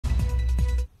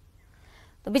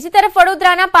તો બીજી તરફ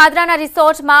વડોદરાના પાદરાના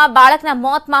રિસોર્ટમાં બાળકના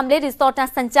મોત મામલે રિસોર્ટના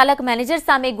સંચાલક મેનેજર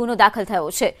સામે ગુનો દાખલ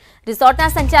થયો છે। રિસોર્ટના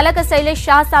સંચાલક શૈલેષ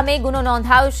શાહ સામે ગુનો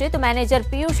નોંધાયો છે, તો મેનેજર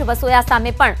પિયુષ વસોયા સામે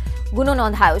પણ ગુનો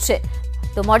નોંધાયો છે।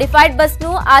 તો મોડિફાઈડ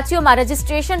બસનું આરટીઓમાં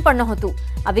રજીસ્ટ્રેશન પણ નહોતું।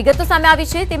 આ વિગતો સામે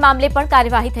આવી છે, તે મામલે પણ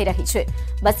કાર્યવાહી થઈ રહી છે।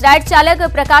 બસ રાઇડ ચાલક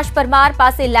પ્રકાશ પરમાર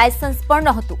પાસે લાયસન્સ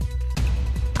પણ નહોતું।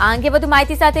 આ અંગે વધુ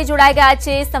માહિતી સાથે જોડાઈ ગયા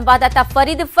છે સંવાદદાતા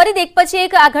ફરીદ એક પછી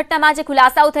એક આ ઘટનામાં જે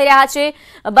ખુલાસાઓ થઈ રહ્યા છે।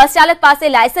 બસ ચાલક પાસે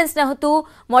લાયસન્સ નહોતું,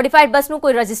 મોડિફાઈડ બસનું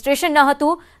કોઈ રજીસ્ટ્રેશન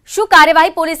નહોતું, શું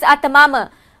કાર્યવાહી પોલીસ આ તમામ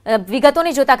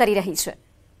વિગતોને જોતા કરી રહી છે?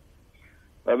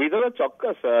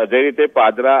 ચોક્કસ જે રીતે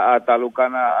પાદરા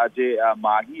તાલુકાના જે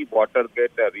માહી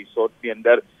વોટરગેટ રિસોર્ટની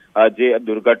અંદર જે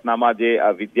દુર્ઘટનામાં જે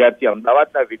વિદ્યાર્થી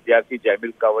અમદાવાદના વિદ્યાર્થી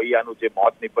જેમિલ કવૈયાનું જે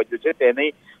મોત નીપજ્યું છે તેની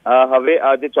હવે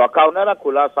જે ચોંકાવનારા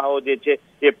ખુલાસાઓ જે છે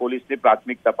એ પોલીસની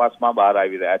પ્રાથમિક તપાસમાં બહાર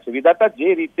આવી રહ્યા છે। વિધાતા જે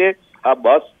રીતે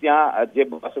બસ ત્યાં જે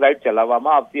બસ રાઇડ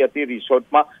ચલાવવામાં આવતી હતી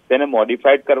રિસોર્ટમાં તેને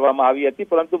મોડિફાઈડ કરવામાં આવી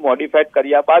હતી, પરંતુ મોડિફાઈડ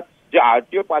કર્યા બાદ જે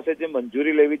આરટીઓ પાસે જે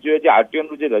મંજૂરી લેવી જોઈએ, જે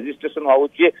આરટીઓનું જે રજીસ્ટ્રેશન હોવું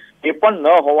જોઈએ એ પણ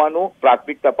ન હોવાનું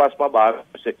પ્રાથમિક તપાસમાં બહાર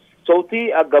આવશે।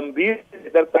 સૌથી ગંભીર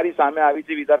બેદરકારી સામે આવી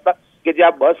છે વિધાતા કે જે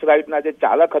આ બસ રાઇડના જે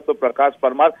ચાલક હતો પ્રકાશ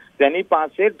પરમાર, તેની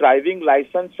પાસે ડ્રાઇવિંગ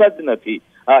લાયસન્સ જ નથી।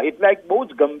 એટલે એક બહુ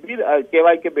જ ગંભીર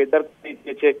કહેવાય કે બેદરકારી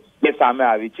જે છે એ સામે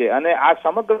આવી છે અને આ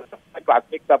સમગ્ર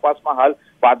પ્રાથમિક તપાસમાં હાલ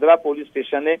પાદરા પોલીસ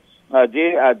સ્ટેશને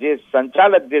જે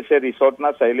સંચાલક જે છે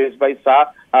રિસોર્ટના શૈલેષભાઈ શાહ,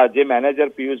 જે મેનેજર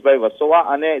પિયુષભાઈ વસોવા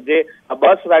અને જે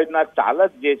બસ રાઇડના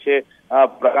ચાલક જે છે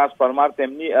પ્રકાશ પરમાર,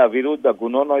 તેમની વિરુદ્ધ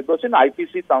ગુનો નોંધ્યો છે ને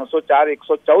આઈપીસી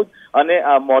 304/114 અને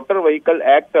મોટર વ્હીકલ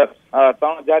એક્ટ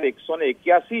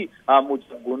 3181 મુજબ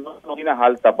ગુનો નોંધીને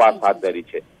હાલ તપાસ હાથ ધરી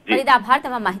છે। આભાર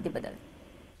તમામ માહિતી બદલ।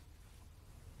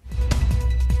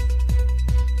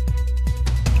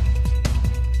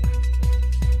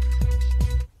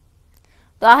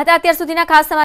 તો આ હતા અત્યાર સુધીના ખાસ